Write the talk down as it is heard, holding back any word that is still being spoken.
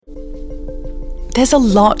There's a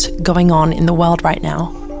lot going on in the world right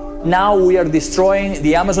now. Now we are destroying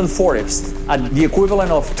the Amazon forest at the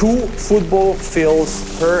equivalent of 2 football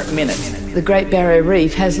fields per minute. The Great Barrier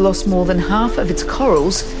Reef has lost more than half of its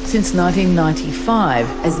corals since 1995.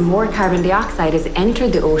 As more carbon dioxide has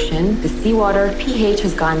entered the ocean, the seawater pH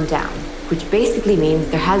has gone down, which basically means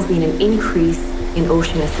there has been an increase in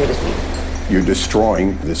ocean acidity. You're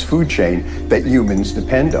destroying this food chain that humans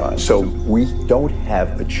depend on. So we don't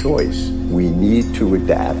have a choice. We need to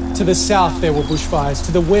adapt. To the south there were bushfires,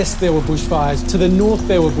 to the west there were bushfires, to the north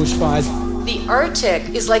there were bushfires. The Arctic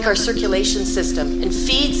is like our circulation system and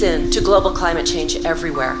feeds into global climate change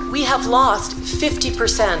everywhere. We have lost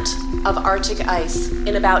 50% of Arctic ice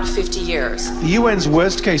in about 50 years. The UN's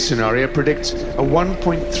worst case scenario predicts a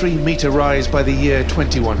 1.3 metre rise by the year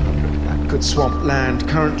 2100. That could swamp land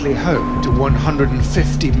currently home to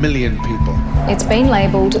 150 million people. It's been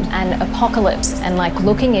labelled an apocalypse and like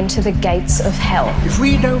looking into the gates of hell. If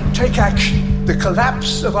we don't take action, the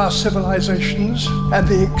collapse of our civilizations and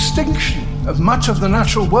the extinction of much of the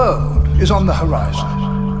natural world is on the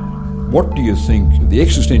horizon. What do you think the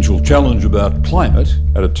existential challenge about climate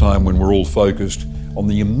at a time when we're all focused on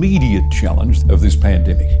the immediate challenge of this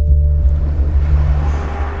pandemic?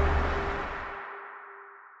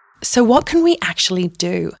 So what can we actually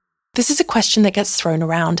do? This is a question that gets thrown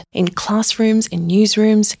around in classrooms, in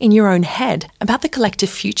newsrooms, in your own head about the collective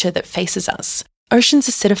future that faces us. Oceans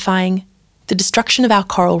acidifying, the destruction of our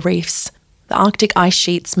coral reefs, the Arctic ice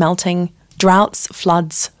sheets melting, droughts,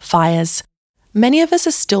 floods, fires. Many of us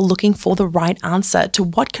are still looking for the right answer to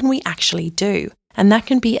what can we actually do, and that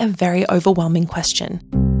can be a very overwhelming question.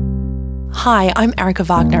 Hi, I'm Erica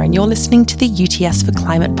Wagner, and you're listening to the UTS for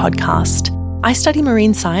Climate podcast. I study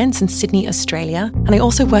marine science in Sydney, Australia, and I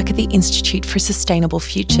also work at the Institute for Sustainable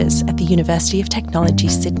Futures at the University of Technology,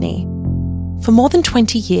 Sydney. For more than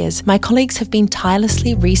 20 years, my colleagues have been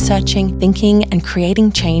tirelessly researching, thinking, and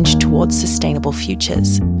creating change towards sustainable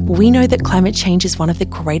futures. We know that climate change is one of the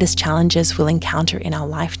greatest challenges we'll encounter in our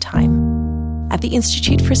lifetime. At the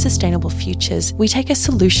Institute for Sustainable Futures, we take a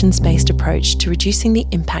solutions-based approach to reducing the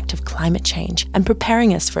impact of climate change and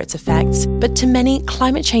preparing us for its effects. But to many,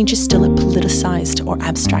 climate change is still a politicised or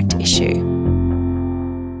abstract issue.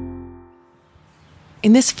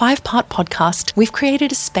 In this 5-part podcast, we've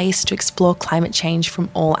created a space to explore climate change from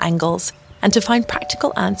all angles and to find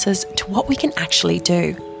practical answers to what we can actually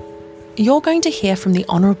do. You're going to hear from the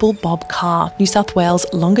Honourable Bob Carr, New South Wales'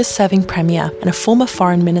 longest-serving Premier and a former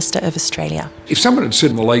Foreign Minister of Australia. If someone had said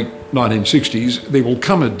in the late 1960s, there will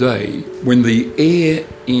come a day when the air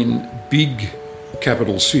in big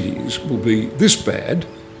capital cities will be this bad,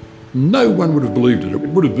 no one would have believed it. It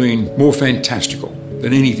would have been more fantastical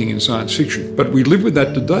than anything in science fiction. But we live with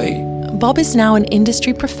that today. Bob is now an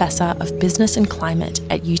industry professor of business and climate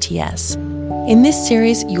at UTS. In this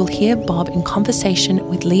series, you'll hear Bob in conversation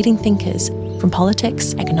with leading thinkers from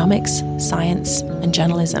politics, economics, science, and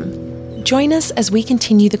journalism. Join us as we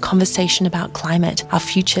continue the conversation about climate, our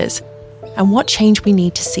futures, and what change we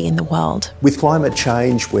need to see in the world. With climate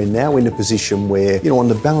change, we're now in a position where, on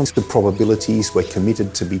the balance of probabilities, we're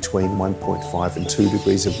committed to between 1.5 and 2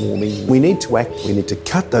 degrees of warming. We need to act, we need to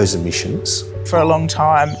cut those emissions. For a long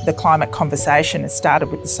time, the climate conversation has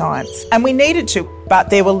started with the science, and we needed to, but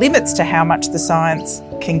there were limits to how much the science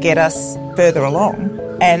can get us further along.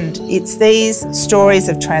 And it's these stories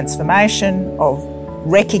of transformation, of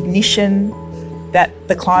recognition that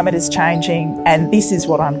the climate is changing, and this is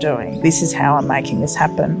what I'm doing. This is how I'm making this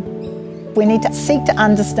happen. We need to seek to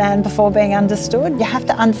understand before being understood. You have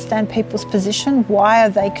to understand people's position. Why are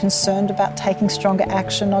they concerned about taking stronger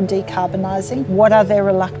action on decarbonising? What are their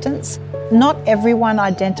reluctance? Not everyone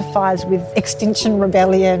identifies with Extinction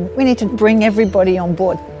Rebellion. We need to bring everybody on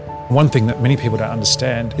board. One thing that many people don't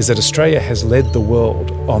understand is that Australia has led the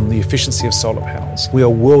world on the efficiency of solar panels. We are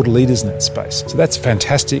world leaders in that space. So that's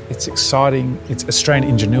fantastic, it's exciting, it's Australian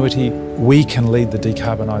ingenuity. We can lead the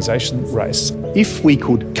decarbonisation race. If we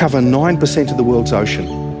could cover 9% of the world's ocean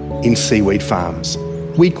in seaweed farms,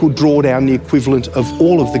 we could draw down the equivalent of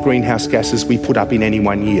all of the greenhouse gases we put up in any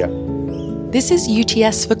one year. This is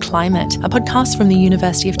UTS for Climate, a podcast from the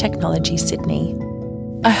University of Technology, Sydney.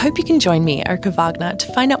 I hope you can join me, Erica Wagner,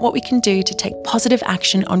 to find out what we can do to take positive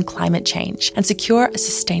action on climate change and secure a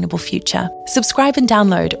sustainable future. Subscribe and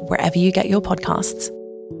download wherever you get your podcasts.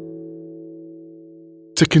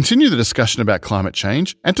 To continue the discussion about climate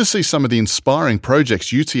change and to see some of the inspiring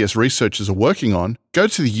projects UTS researchers are working on, go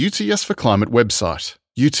to the UTS for Climate website,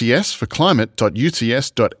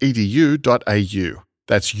 utsforclimate.uts.edu.au.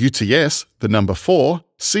 That's UTS, the number 4,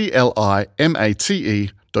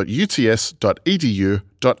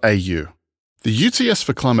 CLIMATE.uts.edu.au. The UTS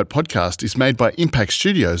for Climate podcast is made by Impact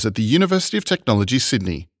Studios at the University of Technology,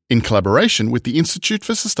 Sydney, in collaboration with the Institute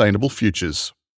for Sustainable Futures.